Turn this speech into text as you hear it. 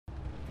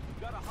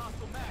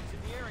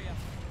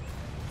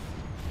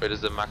Wait,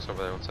 is the max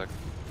over there? 1 sec.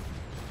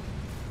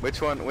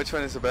 Which one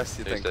is the best,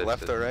 you think?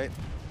 Left or right?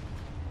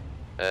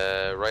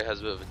 Right has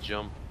a bit of a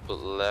jump, but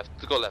left.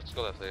 Go left,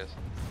 I guess.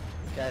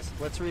 Guys,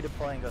 let's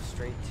redeploy and go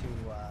straight to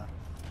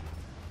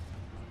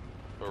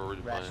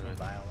rationing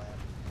biolab.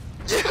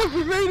 Yeah,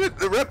 we made it!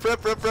 Rep.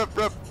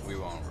 We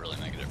won't really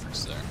make a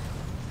difference there.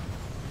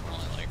 We're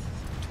only like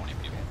 20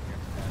 people.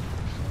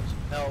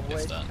 No,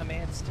 wait,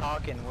 Command's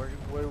talking.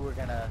 We're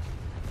gonna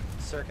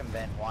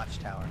circumvent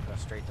Watchtower and go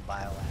straight to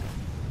biolab.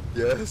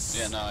 Yes.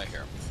 Yeah, no, I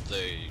hear 'em.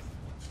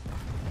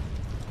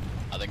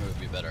 I think it would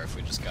be better if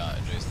we just got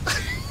adjacent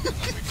to you, and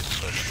then we could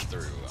push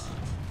through,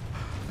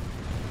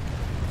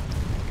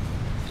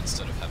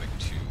 instead of having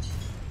to,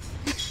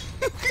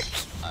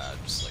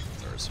 just like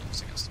throw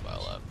ourselves against the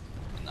biolab,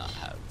 and not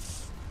have,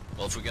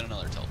 well, if we get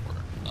another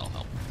teleporter, that'll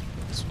help.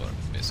 That's what I'm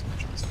basically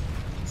trying to say.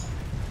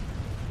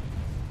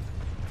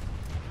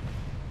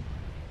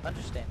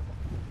 Understandable.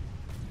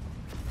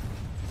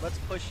 Let's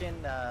push in,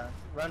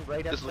 run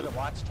right up to the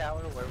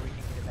Watchtower where we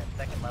can get that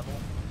second level,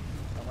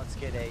 and let's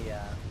get a,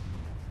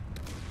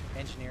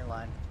 engineer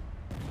line.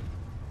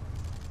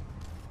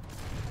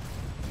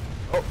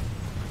 Oh!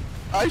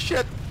 I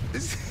shit!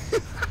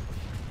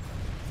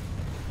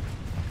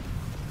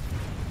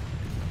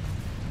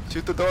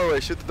 Shoot the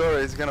doorway,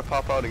 he's gonna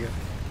pop out again.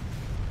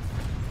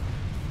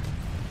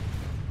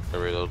 I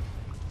reload.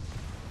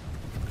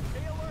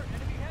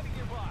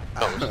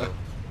 Oh,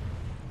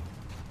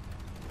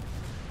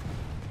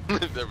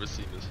 They've never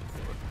seen this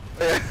before.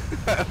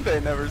 Yeah,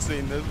 they've never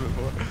seen this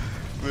before.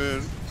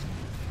 Man.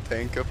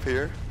 Tank up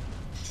here.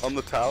 On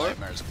the tower?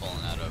 Nightmare's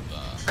pulling out of,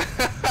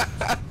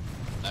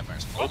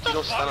 Nightmare's pulling out of...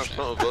 Don't stand in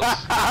front of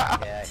us.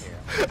 Yeah, I hear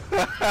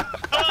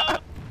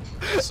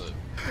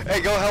him.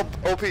 Hey, go help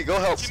OP, go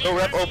help, go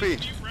rep OP.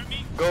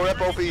 Go rep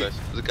OP. There's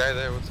a guy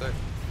there, what's that?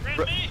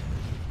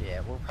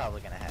 Yeah, we're probably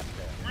gonna have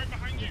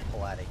to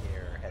pull out of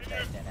here or head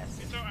back to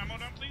NS. Ammo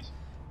down, please?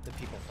 The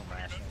people from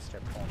Rationing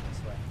start pulling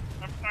this way.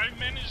 I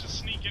managed to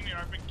sneak in here.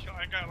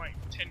 I got like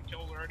 10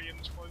 kills already in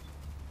this place.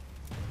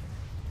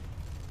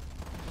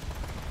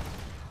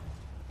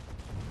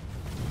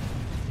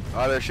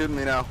 Oh, they're shooting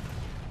me now.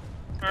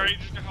 Alright,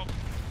 just gonna help.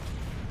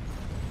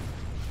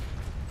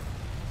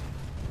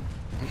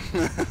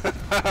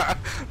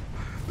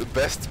 The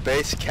best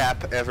base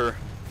cap ever.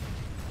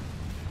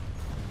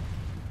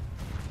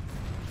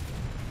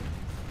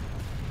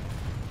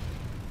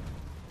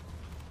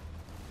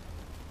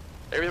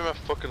 Every time I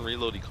fucking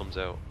reload, he comes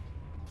out.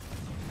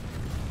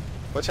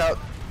 Watch out.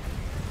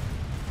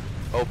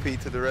 OP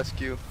to the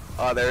rescue.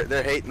 Oh,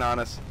 they're hating on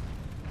us.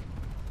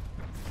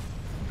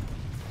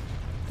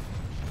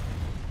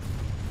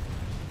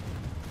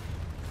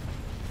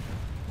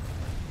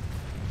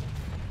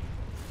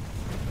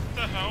 What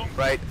the hell?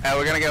 Right,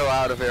 we're gonna go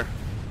out of here.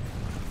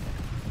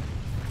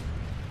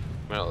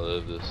 I might not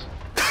live this.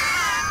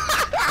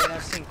 And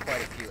I've seen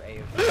quite a few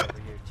AOV over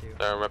here too.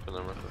 I'm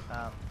repping.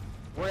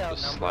 We're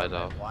outnumbered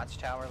off. by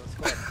Watchtower. Let's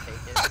go ahead and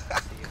take it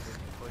and see if we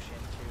can push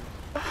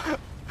into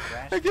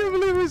I can't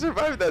believe we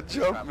survived that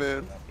jump,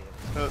 man.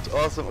 That's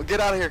awesome. Get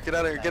out of here, get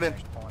out of here, get in.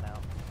 Pulling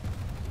out.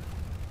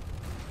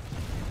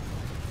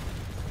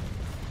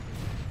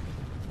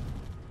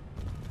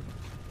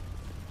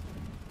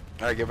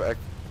 Alright, get back.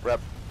 Rep.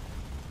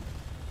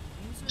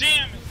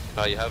 Damn it!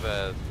 Oh, you have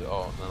a...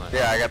 Oh, no.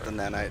 Yeah, I got the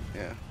nanite,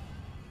 yeah.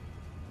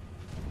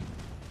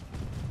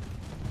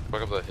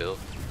 Walk up the hill.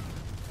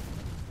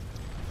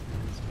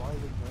 Smiling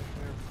right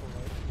there for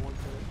like 1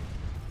 minute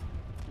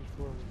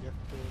before we get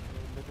to the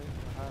minute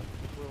and a half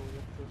before we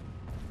get to.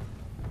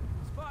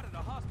 Spotted a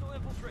hostile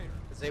infiltrator.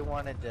 Because they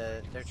wanted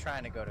to, they're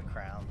trying to go to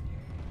Crown.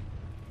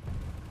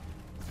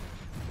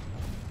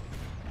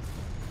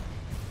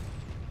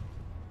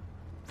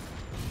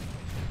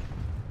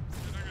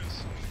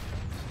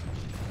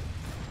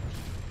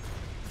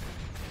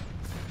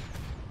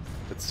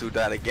 Let's do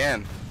that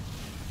again.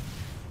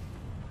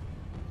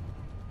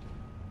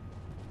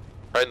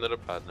 Right another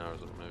pad now or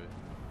something, maybe.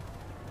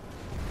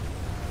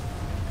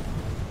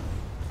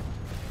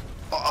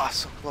 Oh,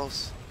 so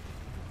close.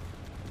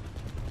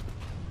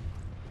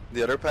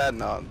 The other pad?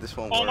 No, this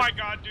won't Oh work. my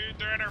god, dude,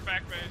 they're in our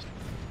back base.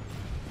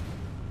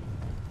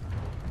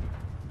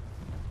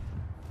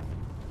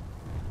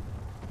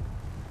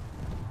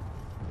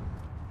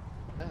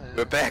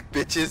 We're back,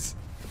 bitches.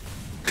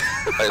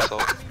 I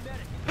saw.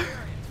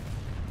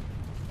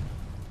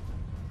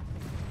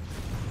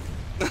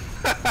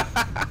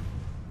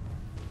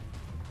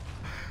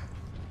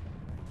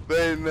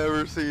 They ain't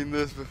never seen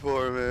this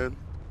before, man.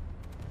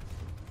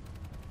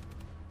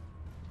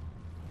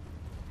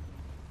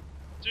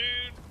 Dude,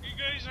 you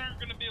guys aren't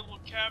gonna be able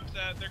to cap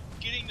that. They're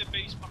getting the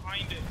base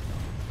behind it.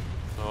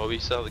 Oh, we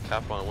still have the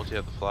cap on. Once you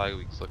have the flag,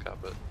 we can still cap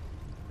it.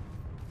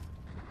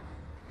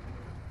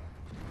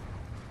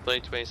 Only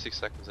 26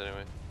 seconds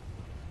anyway.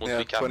 Once Yeah,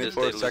 we cap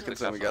 24 this,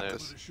 seconds and we got there.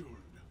 this.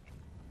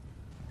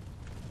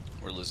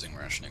 We're losing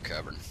Rationing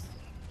Cavern.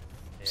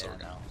 Yeah, So we're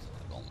gonna have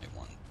only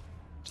one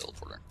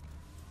teleporter.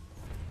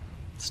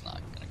 It's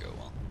not gonna go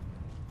well.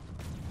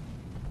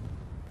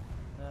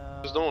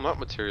 There's no one up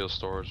material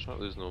storage.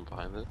 There's no one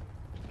behind it.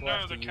 We'll No,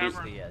 have to the use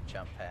cavern. the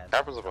jump pad.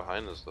 Caverns are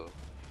behind us though.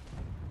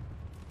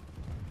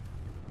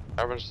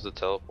 Caverns is the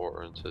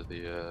teleporter into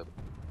the.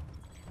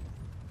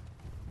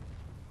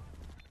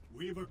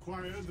 We've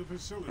acquired the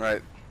facility.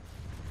 Right.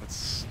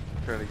 Let's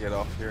try to get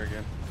off here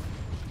again.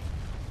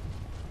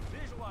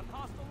 Visual on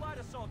hostile light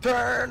assault.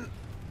 Turn!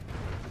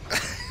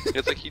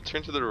 It's like he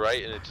turned to the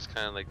right and it just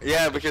kind of like.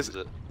 Yeah, cushions because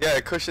it. yeah,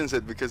 it cushions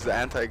it because the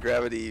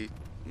anti-gravity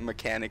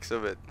mechanics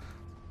of it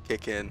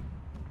kick in.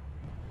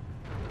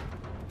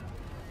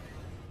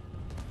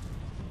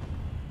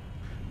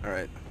 All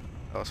right,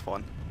 that was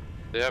fun.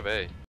 They have A.